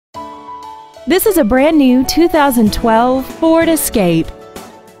This is a brand new 2012 Ford Escape.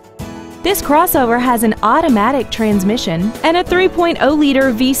 This crossover has an automatic transmission and a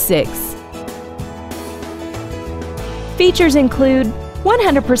 3.0-liter V6. Features include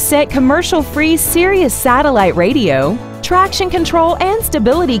 100% commercial-free Sirius satellite radio, traction control and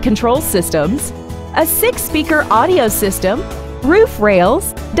stability control systems, a 6-speaker audio system, roof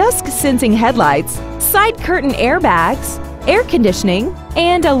rails, dusk-sensing headlights, side curtain airbags, air conditioning,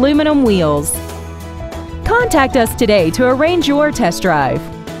 and aluminum wheels. Contact us today to arrange your test drive.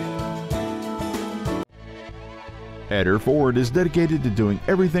 Etter Ford is dedicated to doing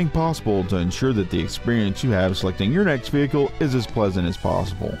everything possible to ensure that the experience you have selecting your next vehicle is as pleasant as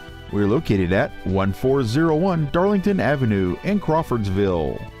possible. We're located at 1401 Darlington Avenue in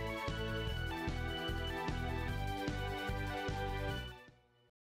Crawfordsville.